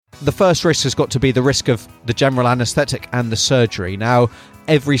the first risk has got to be the risk of the general anaesthetic and the surgery. Now,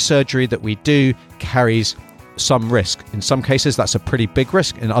 every surgery that we do carries some risk. In some cases, that's a pretty big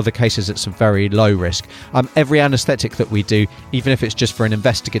risk. In other cases, it's a very low risk. Every anaesthetic that we do, even if it's just for an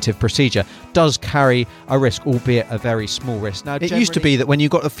investigative procedure, does carry a risk, albeit a very small risk. Now, it used to be that when you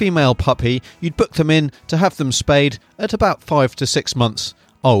got a female puppy, you'd book them in to have them spayed at about 5 to 6 months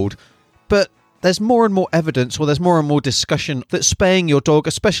old. But there's more and more evidence, or there's more and more discussion that spaying your dog,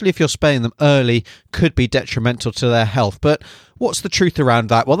 especially if you're spaying them early, could be detrimental to their health. But what's the truth around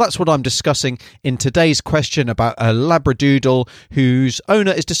that? Well, that's what I'm discussing in today's question about a Labradoodle whose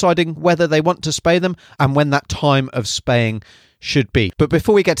owner is deciding whether they want to spay them and when that time of spaying should be. But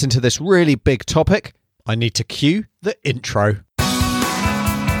before we get into this really big topic, I need to cue the intro.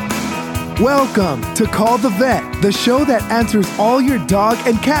 Welcome to Call the Vet, the show that answers all your dog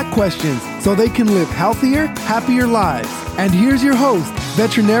and cat questions so they can live healthier, happier lives. And here's your host,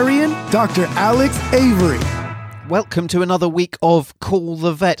 veterinarian Dr. Alex Avery. Welcome to another week of Call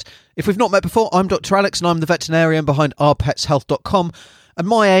the Vet. If we've not met before, I'm Dr. Alex and I'm the veterinarian behind ourpetshealth.com. And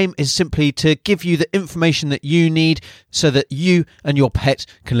my aim is simply to give you the information that you need so that you and your pet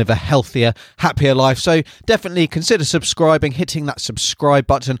can live a healthier, happier life. So definitely consider subscribing, hitting that subscribe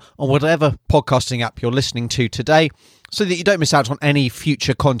button on whatever podcasting app you're listening to today, so that you don't miss out on any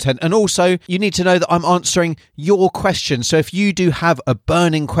future content. And also, you need to know that I'm answering your questions. So if you do have a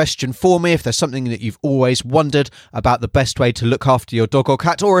burning question for me, if there's something that you've always wondered about the best way to look after your dog or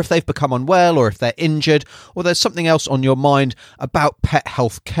cat, or if they've become unwell, or if they're injured, or there's something else on your mind about pet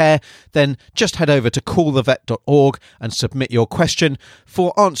health care, then just head over to callthevet.org and submit your question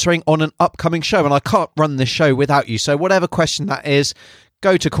for answering on an upcoming show. And I can't run this show without you. So whatever question that is,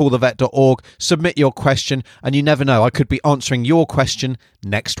 go to callthevet.org, submit your question, and you never know, I could be answering your question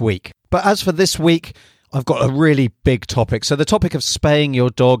next week. But as for this week, I've got a really big topic. So the topic of spaying your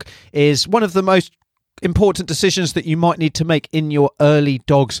dog is one of the most important decisions that you might need to make in your early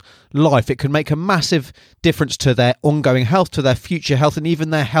dog's life. It can make a massive difference to their ongoing health, to their future health, and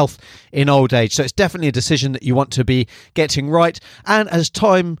even their health in old age. So it's definitely a decision that you want to be getting right. And as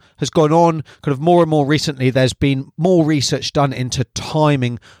time has gone on, kind of more and more recently, there's been more research done into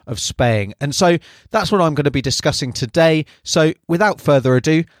timing of spaying. And so that's what I'm going to be discussing today. So without further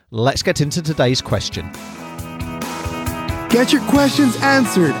ado, let's get into today's question. Get your questions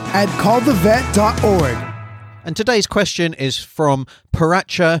answered at callthevet.org. And today's question is from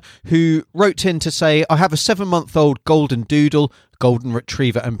Paracha, who wrote in to say, I have a 7-month-old golden doodle, golden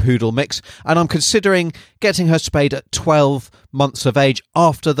retriever and poodle mix, and I'm considering getting her spayed at 12 months of age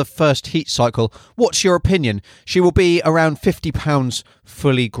after the first heat cycle. What's your opinion? She will be around 50 pounds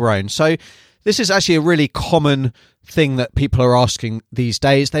fully grown. So this is actually a really common thing that people are asking these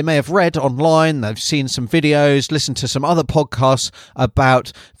days. They may have read online, they've seen some videos, listened to some other podcasts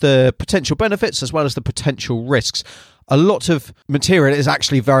about the potential benefits as well as the potential risks. A lot of material is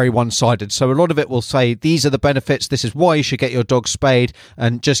actually very one-sided. So a lot of it will say, these are the benefits, this is why you should get your dog spayed,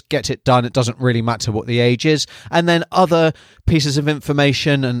 and just get it done. It doesn't really matter what the age is. And then other pieces of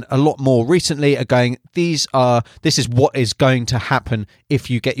information, and a lot more recently, are going, this is what is going to happen if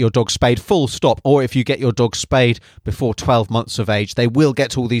you get your dog spayed, full stop, or if you get your dog spayed before 12 months of age. They will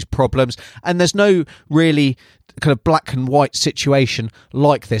get all these problems, and there's no really kind of black and white situation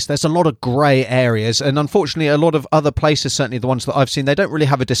like this. There's a lot of grey areas, and unfortunately a lot of other places, certainly the ones that I've seen, they don't really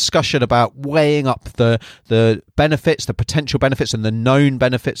have a discussion about weighing up the benefits, the potential benefits and the known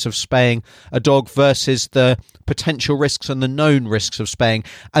benefits of spaying a dog versus the potential risks and the known risks of spaying,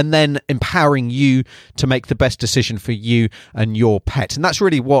 and then empowering you to make the best decision for you and your pet. And that's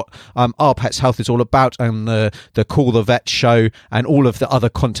really what Our Pet's Health is all about, and the Call the Vet show and all of the other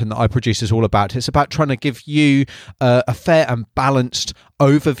content that I produce is all about. It's about trying to give you a fair and balanced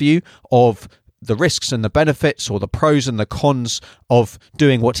overview of the risks and the benefits, or the pros and the cons of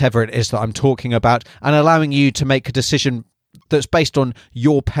doing whatever it is that I'm talking about, and allowing you to make a decision that's based on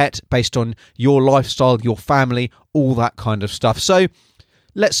your pet, based on your lifestyle, your family, all that kind of stuff. So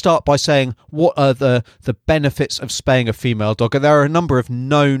let's start by saying, what are the benefits of spaying a female dog? And there are a number of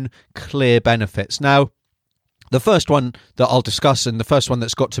known clear benefits. Now, the first one that I'll discuss, and the first one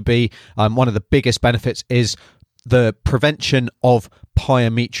that's got to be one of the biggest benefits, is the prevention of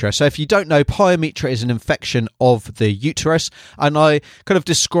pyometra. So if you don't know, pyometra is an infection of the uterus, and I kind of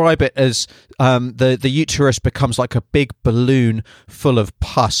describe it as the uterus becomes like a big balloon full of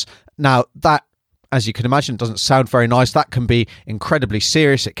pus. Now, that as you can imagine, it doesn't sound very nice. That can be incredibly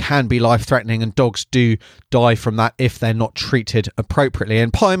serious. It can be life-threatening, and dogs do die from that if they're not treated appropriately.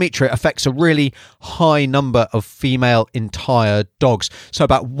 And pyometra affects a really high number of female entire dogs. So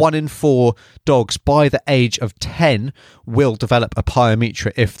about 1 in 4 dogs by the age of 10 will develop a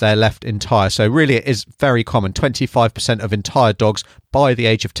pyometra if they're left entire. So really it is very common. 25% of entire dogs by the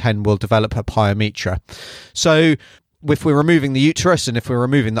age of 10 will develop a pyometra. So if we're removing the uterus and if we're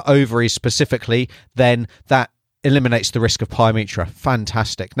removing the ovaries specifically, then that eliminates the risk of pyometra.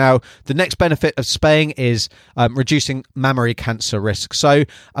 Fantastic. Now, the next benefit of spaying is reducing mammary cancer risk. So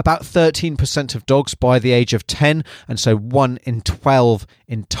about 13% of dogs by the age of 10, and so 1 in 12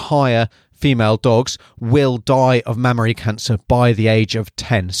 entire female dogs will die of mammary cancer by the age of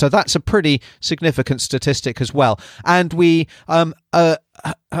 10. So that's a pretty significant statistic as well. And we are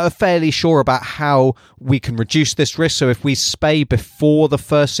fairly sure about how we can reduce this risk. So if we spay before the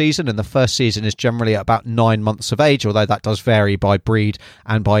first season, and the first season is generally at about 9 months of age, although that does vary by breed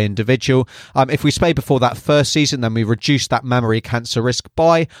and by individual. If we spay before that first season, then we reduce that mammary cancer risk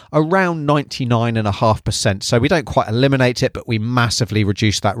by around 99.5%. So we don't quite eliminate it, but we massively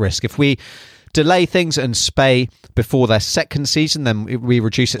reduce that risk. If we delay things and spay before their second season, then we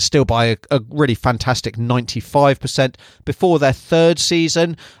reduce it still by a really fantastic 95%. Before their third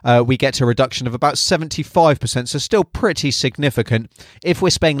season, we get a reduction of about 75%, so still pretty significant. If we're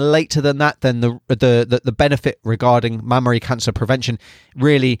spaying later than that, then the benefit regarding mammary cancer prevention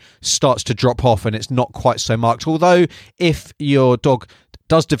really starts to drop off, and it's not quite so marked. Although if your dog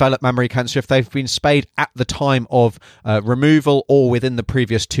does develop mammary cancer, if they've been spayed at the time of removal or within the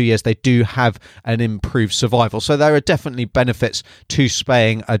previous 2 years, they do have an improved survival. So there are definitely benefits to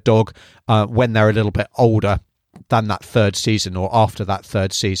spaying a dog when they're a little bit older than that third season or after that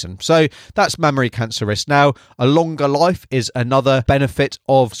third season. So that's mammary cancer risk. Now, a longer life is another benefit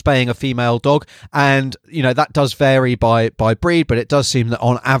of spaying a female dog, and that does vary by breed, but it does seem that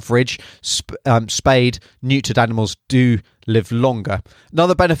on average spayed neutered animals do live longer.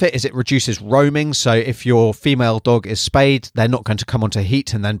 Another benefit is it reduces roaming. So if your female dog is spayed, they're not going to come onto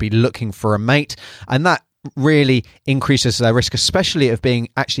heat and then be looking for a mate, and that really increases their risk, especially of being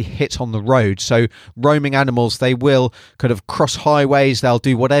actually hit on the road. So roaming animals, they will kind of cross highways, they'll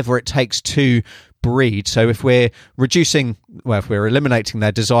do whatever it takes to breed. So if we're eliminating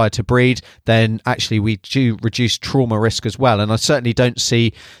their desire to breed, then actually we do reduce trauma risk as well. And I certainly don't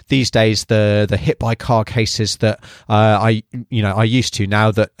see these days the hit by car cases that I used to. Now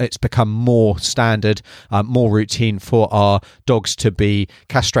that it's become more standard, more routine for our dogs to be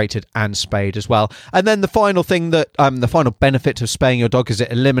castrated and spayed as well. And then the final thing that the final benefit of spaying your dog is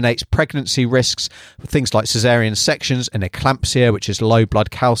it eliminates pregnancy risks, things like cesarean sections and eclampsia, which is low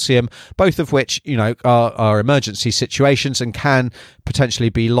blood calcium, both of which are emergency situations and can potentially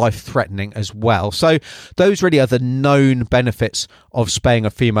be life-threatening as well. So those really are the known benefits of spaying a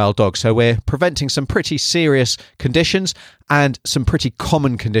female dog. So we're preventing some pretty serious conditions and some pretty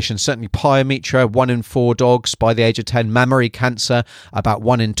common conditions. Certainly pyometra, 1 in 4 dogs by the age of 10, mammary cancer, about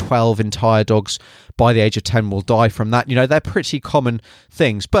 1 in 12 entire dogs by the age of 10 will die from that. They're pretty common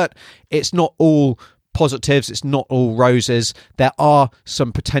things, but it's not all positives, it's not all roses. There are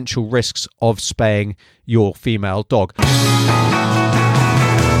some potential risks of spaying your female dog.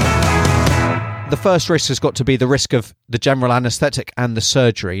 The first risk has got to be the risk of the general anaesthetic and the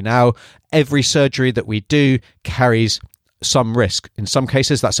surgery. Now, every surgery that we do carries some risk. In some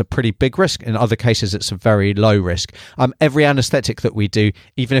cases, that's a pretty big risk. In other cases, it's a very low risk. Every anaesthetic that we do,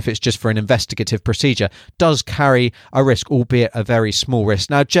 even if it's just for an investigative procedure, does carry a risk, albeit a very small risk.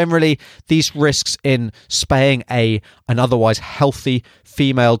 Now, generally, these risks in spaying an otherwise healthy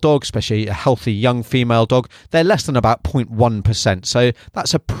female dog, especially a healthy young female dog, they're less than about 0.1%. So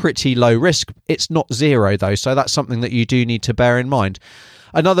that's a pretty low risk. It's not zero, though, so that's something that you do need to bear in mind.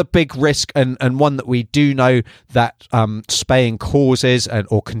 Another big risk, and one that we do know that spaying causes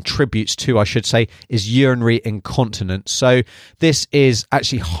or contributes to, I should say, is urinary incontinence. So this is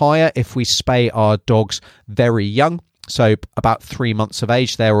actually higher if we spay our dogs very young, so about 3 months of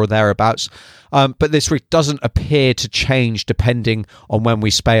age, there or thereabouts. But this doesn't appear to change depending on when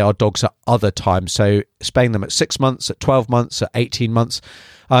we spay our dogs at other times. So spaying them at 6 months, at 12 months, at 18 months.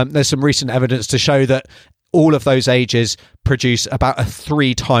 There's some recent evidence to show that all of those ages produce about a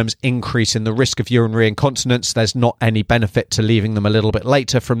 3 times increase in the risk of urinary incontinence. There's not any benefit to leaving them a little bit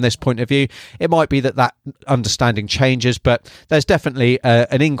later from this point of view. It might be that understanding changes, but there's definitely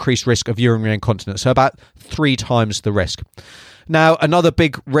an increased risk of urinary incontinence, so about 3 times the risk. Now, another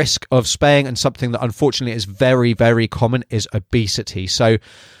big risk of spaying, and something that unfortunately is very, very common, is obesity. So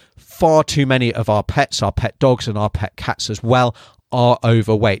far too many of our pets, our pet dogs and our pet cats as well, are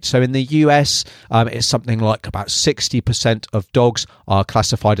overweight. So in the US, it's something like about 60% of dogs are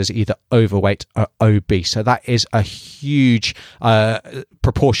classified as either overweight or obese. So that is a huge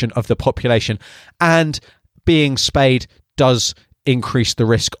proportion of the population. And being spayed does increase the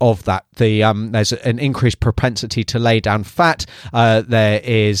risk of that. There's an increased propensity to lay down fat. There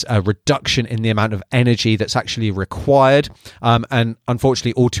is a reduction in the amount of energy that's actually required. And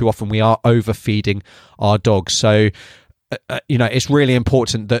unfortunately, all too often we are overfeeding our dogs. So it's really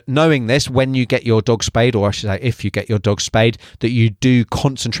important that knowing this, when you get your dog spayed, or I should say if you get your dog spayed, that you do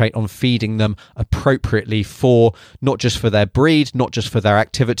concentrate on feeding them appropriately for not just for their breed, not just for their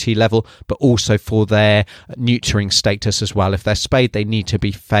activity level, but also for their neutering status as well. If they're spayed, they need to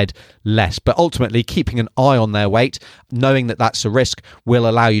be fed less. But ultimately, keeping an eye on their weight, knowing that that's a risk, will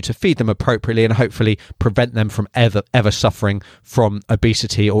allow you to feed them appropriately and hopefully prevent them from ever suffering from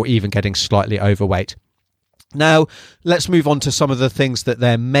obesity or even getting slightly overweight. Now, let's move on to some of the things that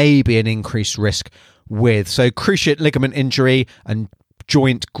there may be an increased risk with. So cruciate ligament injury and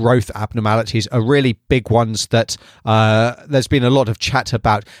joint growth abnormalities are really big ones that there's been a lot of chat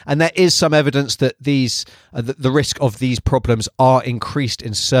about. And there is some evidence that the risk of these problems are increased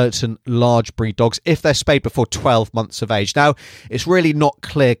in certain large breed dogs if they're spayed before 12 months of age. Now, it's really not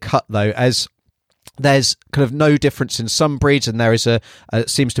clear cut though, as there's kind of no difference in some breeds, and there is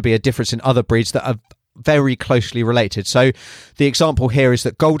seems to be a difference in other breeds that are very closely related. So the example here is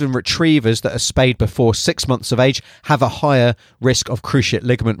that golden retrievers that are spayed before 6 months of age have a higher risk of cruciate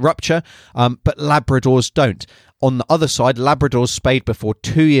ligament rupture, but Labradors don't. On the other side, Labradors spayed before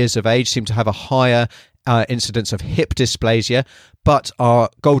 2 years of age seem to have a higher incidence of hip dysplasia, but our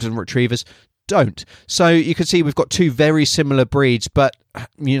golden retrievers don't. So you can see we've got two very similar breeds, but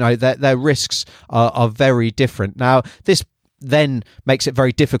their risks are very different. Now, this then makes it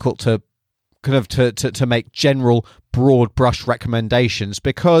very difficult to make general broad brush recommendations,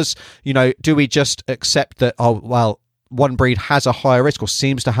 because do we just accept that one breed has a higher risk or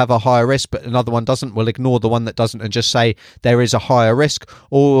seems to have a higher risk but another one doesn't? We'll ignore the one that doesn't and just say there is a higher risk?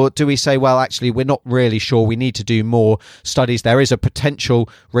 Or do we say, well, actually we're not really sure, we need to do more studies, there is a potential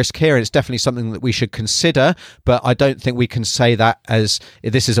risk here and it's definitely something that we should consider, but I don't think we can say that as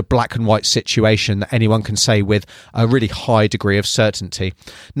this is a black and white situation that anyone can say with a really high degree of certainty.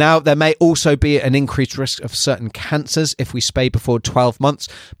 Now, there may also be an increased risk of certain cancers if we spay before 12 months,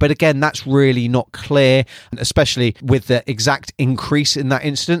 but again, that's really not clear, especially with the exact increase in that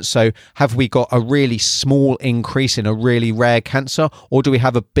incidence. So have we got a really small increase in a really rare cancer, or do we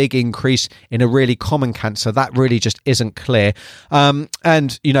have a big increase in a really common cancer? That really just isn't clear.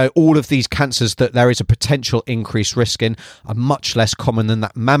 And all of these cancers that there is a potential increased risk in are much less common than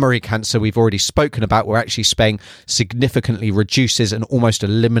that mammary cancer we've already spoken about, where actually spaying significantly reduces and almost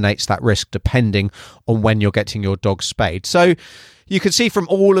eliminates that risk depending on when you're getting your dog spayed. So you can see from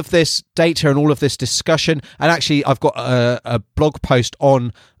all of this data and all of this discussion, and actually I've got a blog post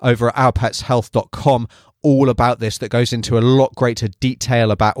on over at ourpetshealth.com all about this that goes into a lot greater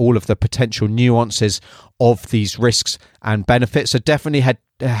detail about all of the potential nuances of these risks and benefits. So definitely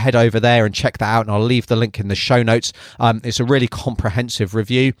head over there and check that out, and I'll leave the link in the show notes. It's a really comprehensive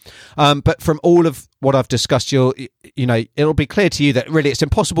review. But from all of what I've discussed, it'll be clear to you that really it's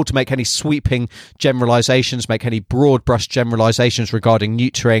impossible to make any sweeping generalizations, make any broad brush generalizations regarding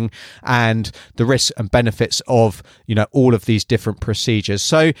neutering and the risks and benefits of, all of these different procedures.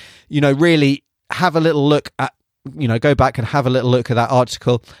 So, really have a little look at, go back and have a little look at that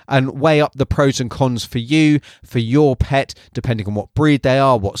article and weigh up the pros and cons for you, for your pet, depending on what breed they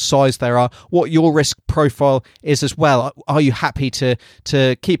are, what size they are, what your risk profile is as well. Are you happy to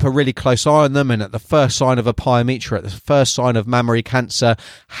keep a really close eye on them, and at the first sign of a pyometra, at the first sign of mammary cancer,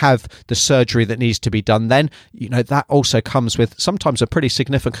 have the surgery that needs to be done then? That also comes with sometimes a pretty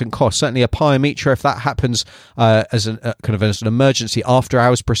significant cost. Certainly a pyometra, if that happens as an emergency after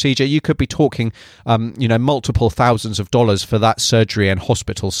hours procedure, you could be talking multiple thousands of dollars for that surgery and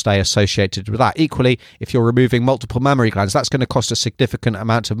hospital stay associated with that. Equally, if you're removing multiple mammary glands, that's going to cost a significant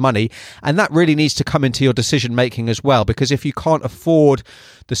amount of money, and that really needs to come into your decision making as well, because if you can't afford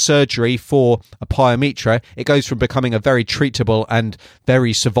the surgery for a pyometra, it goes from becoming a very treatable and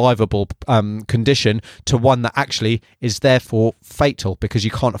very survivable condition to one that actually is therefore fatal because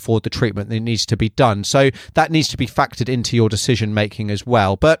you can't afford the treatment that needs to be done. So that needs to be factored into your decision making as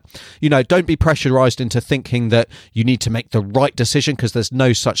well. But don't be pressurized into thinking that you need to make the right decision, because there's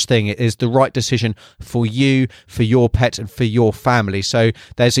no such thing. It is the right decision for you, for your pet, and for your family. So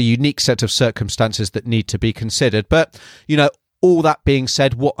there's a unique set of circumstances that need to be considered. But all that being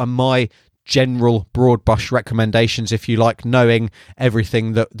said, what are my general broad brush recommendations, if you like, knowing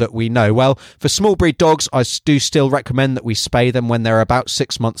everything that we know. Well, for small breed dogs, I do still recommend that we spay them when they're about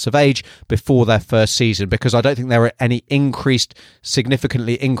 6 months of age before their first season, because I don't think there are any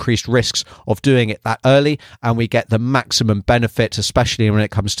significantly increased risks of doing it that early, and we get the maximum benefit, especially when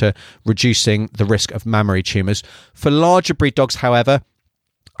it comes to reducing the risk of mammary tumours. For larger breed dogs, however,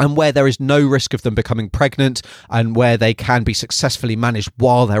 and where there is no risk of them becoming pregnant and where they can be successfully managed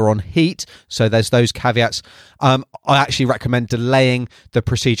while they're on heat, so there's those caveats, I actually recommend delaying the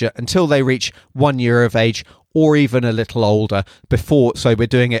procedure until they reach 1 year of age or even a little older before. So we're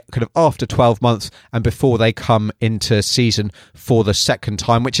doing it kind of after 12 months and before they come into season for the second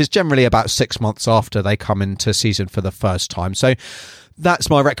time, which is generally about 6 months after they come into season for the first time. So that's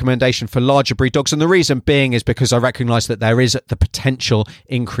my recommendation for larger breed dogs. And the reason being is because I recognise that there is the potential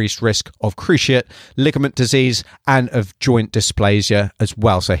increased risk of cruciate ligament disease and of joint dysplasia as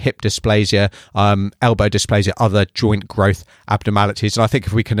well. So hip dysplasia, elbow dysplasia, other joint growth abnormalities. And I think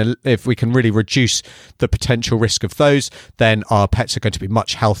if we can really reduce the potential risk of those, then our pets are going to be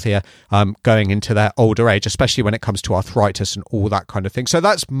much healthier going into their older age, especially when it comes to arthritis and all that kind of thing. So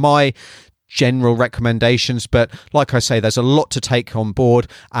that's my general recommendations, but like I say, there's a lot to take on board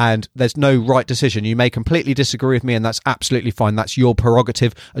and there's no right decision. You may completely disagree with me, and that's absolutely fine. That's your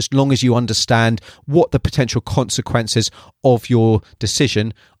prerogative, as long as you understand what the potential consequences of your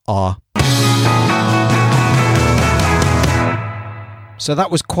decision are. So that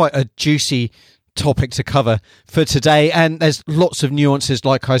was quite a juicy topic to cover for today, and there's lots of nuances,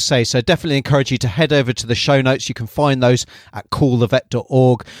 like I say, so definitely encourage you to head over to the show notes. You can find those at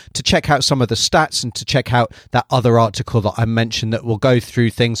callthevet.org to check out some of the stats and to check out that other article that I mentioned that will go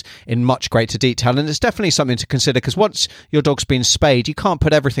through things in much greater detail. And it's definitely something to consider, because once your dog's been spayed, you can't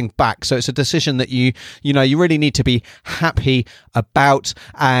put everything back, so it's a decision that you really need to be happy about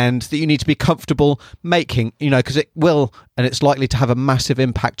and that you need to be comfortable making, because it will, and it's likely to have a massive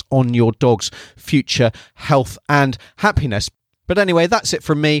impact on your dog's future health and happiness. But anyway, that's it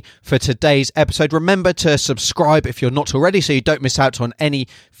from me for today's episode. Remember to subscribe if you're not already, so you don't miss out on any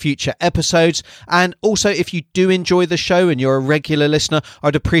future episodes. And also, if you do enjoy the show and you're a regular listener,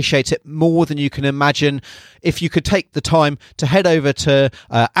 I'd appreciate it more than you can imagine if you could take the time to head over to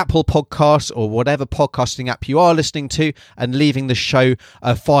Apple Podcasts or whatever podcasting app you are listening to and leaving the show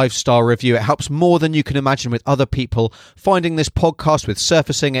a 5-star review. It helps more than you can imagine with other people finding this podcast, with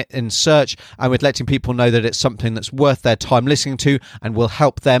surfacing it in search, and with letting people know that it's something that's worth their time listening to and will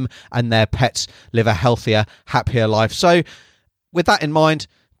help them and their pets live a healthier, happier life. So with that in mind,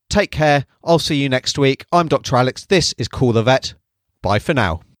 take care. I'll see you next week. I'm Dr. Alex. This is Call the Vet. Bye for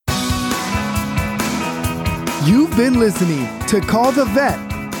now. You've been listening to Call the Vet.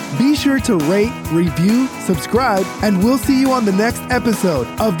 Be sure to rate, review, subscribe, and we'll see you on the next episode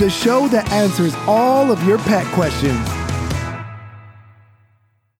of the show that answers all of your pet questions.